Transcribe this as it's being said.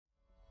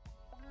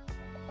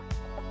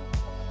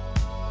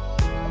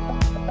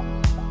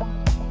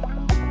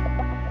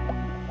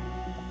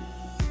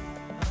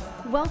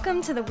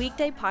Welcome to the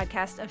Weekday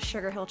podcast of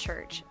Sugar Hill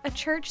Church, a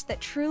church that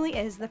truly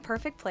is the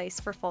perfect place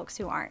for folks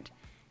who aren't.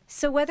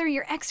 So whether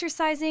you're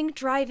exercising,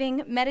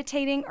 driving,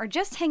 meditating, or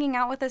just hanging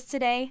out with us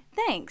today,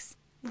 thanks.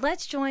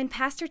 Let's join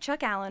Pastor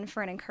Chuck Allen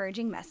for an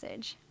encouraging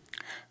message.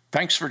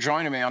 Thanks for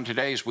joining me on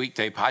today's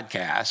Weekday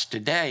podcast.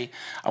 Today,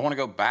 I want to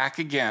go back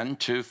again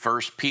to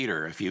 1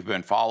 Peter. If you've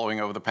been following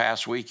over the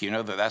past week, you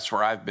know that that's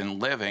where I've been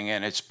living,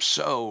 and it's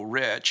so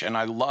rich, and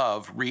I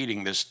love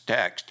reading this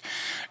text.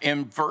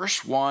 In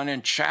verse 1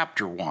 in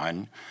chapter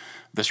 1,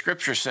 the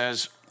scripture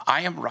says,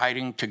 I am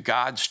writing to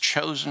God's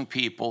chosen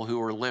people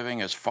who are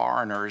living as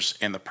foreigners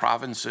in the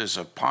provinces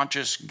of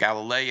Pontus,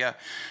 Galilee,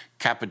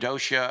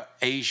 Cappadocia,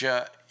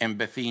 Asia, and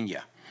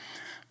Bithynia.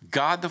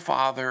 God the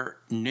Father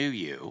knew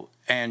you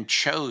and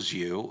chose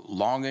you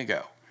long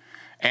ago,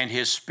 and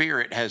his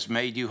Spirit has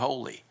made you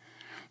holy.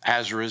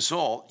 As a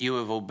result, you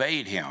have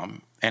obeyed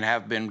him and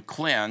have been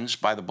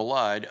cleansed by the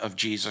blood of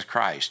Jesus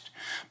Christ.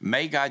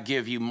 May God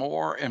give you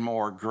more and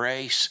more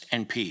grace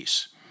and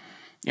peace.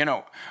 You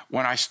know,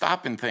 when I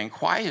stop and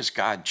think, why has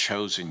God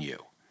chosen you?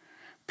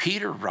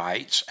 Peter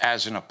writes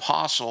as an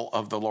apostle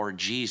of the Lord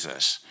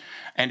Jesus,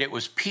 and it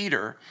was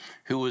Peter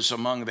who was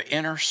among the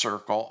inner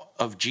circle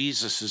of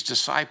Jesus'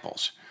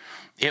 disciples.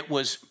 It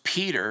was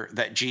Peter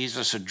that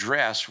Jesus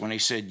addressed when he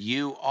said,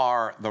 you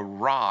are the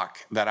rock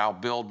that I'll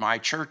build my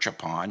church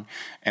upon,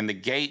 and the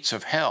gates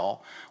of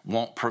hell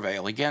won't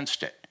prevail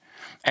against it.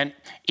 And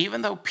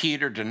even though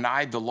Peter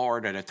denied the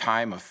Lord at a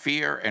time of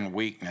fear and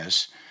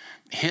weakness,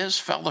 his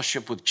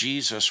fellowship with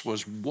Jesus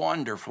was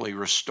wonderfully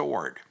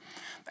restored.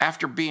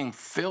 After being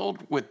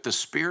filled with the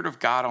Spirit of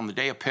God on the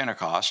day of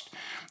Pentecost,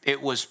 it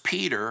was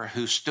Peter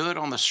who stood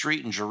on the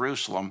street in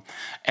Jerusalem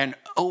and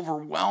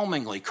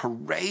overwhelmingly,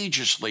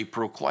 courageously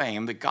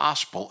proclaimed the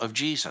gospel of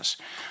Jesus.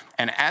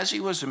 And as he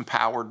was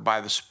empowered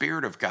by the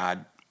Spirit of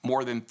God,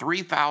 more than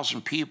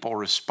 3,000 people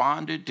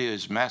responded to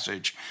his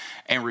message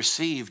and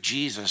received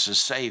Jesus as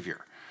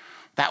Savior.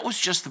 That was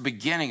just the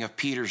beginning of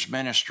Peter's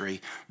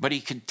ministry, but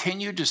he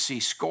continued to see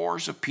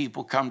scores of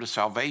people come to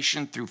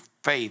salvation through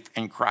faith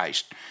in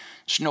Christ.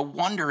 It's no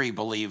wonder he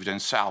believed in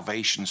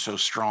salvation so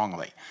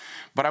strongly.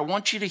 But I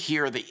want you to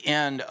hear the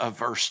end of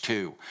verse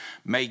 2.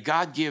 May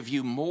God give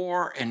you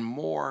more and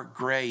more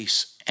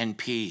grace and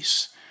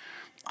peace.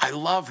 I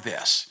love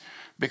this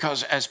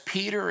because as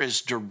Peter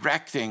is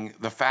directing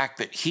the fact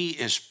that he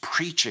is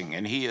preaching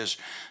and he is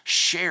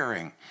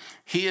sharing,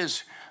 he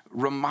is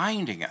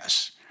reminding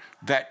us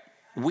that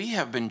we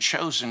have been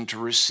chosen to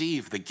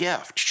receive the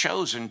gift,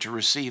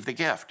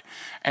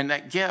 And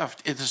that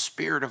gift is the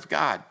Spirit of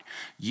God.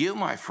 You,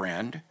 my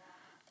friend,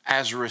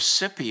 as a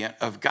recipient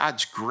of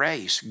God's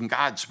grace and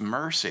God's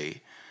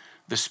mercy,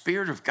 the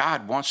Spirit of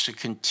God wants to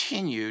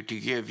continue to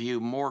give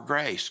you more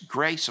grace,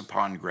 grace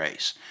upon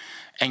grace,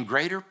 and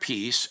greater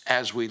peace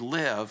as we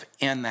live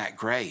in that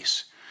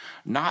grace.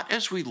 Not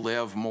as we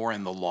live more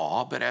in the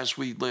law, but as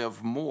we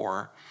live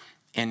more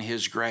in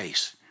his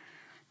grace.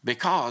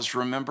 Because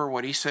remember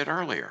what he said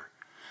earlier,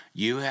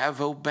 you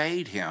have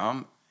obeyed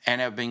him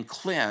and have been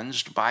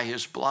cleansed by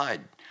his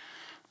blood.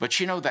 But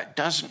you know, that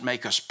doesn't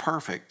make us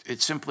perfect.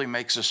 It simply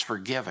makes us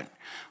forgiven.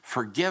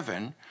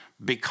 Forgiven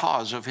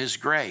because of his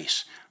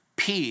grace.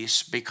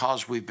 Peace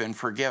because we've been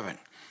forgiven.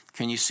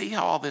 Can you see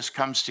how all this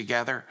comes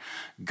together?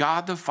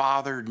 God the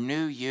Father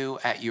knew you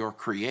at your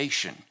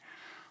creation.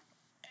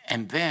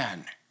 And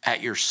then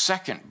at your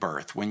second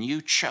birth, when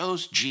you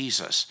chose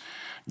Jesus,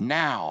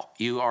 now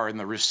you are in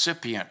the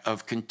recipient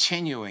of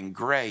continuing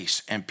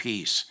grace and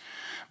peace.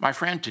 My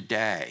friend,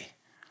 today,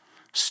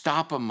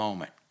 stop a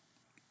moment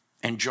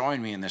and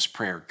join me in this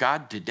prayer.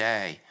 God,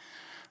 today,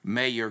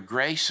 may your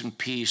grace and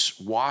peace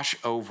wash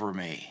over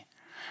me.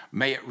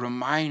 May it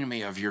remind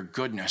me of your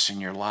goodness and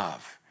your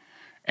love.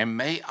 And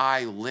may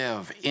I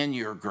live in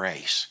your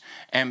grace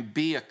and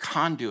be a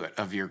conduit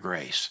of your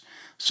grace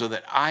so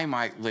that I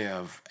might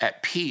live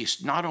at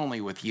peace, not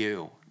only with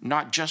you,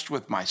 not just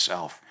with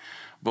myself,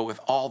 but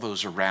with all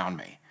those around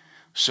me,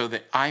 so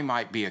that I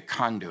might be a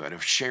conduit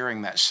of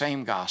sharing that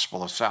same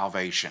gospel of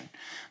salvation,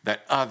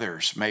 that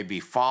others may be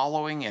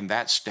following in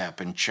that step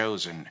and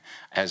chosen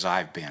as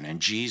I've been. In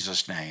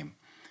Jesus' name,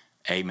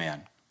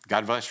 amen.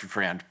 God bless you,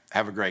 friend.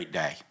 Have a great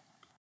day.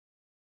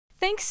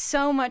 Thanks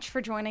so much for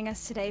joining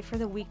us today for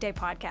the Weekday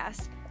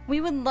podcast.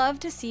 We would love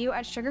to see you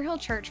at Sugar Hill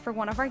Church for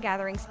one of our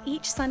gatherings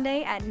each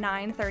Sunday at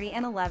 9:30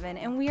 and 11,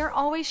 and we are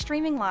always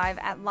streaming live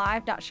at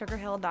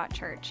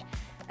live.sugarhill.church.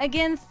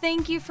 Again,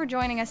 thank you for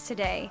joining us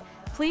today.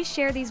 Please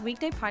share these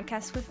Weekday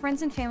podcasts with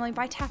friends and family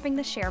by tapping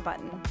the share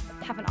button.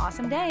 Have an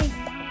awesome day.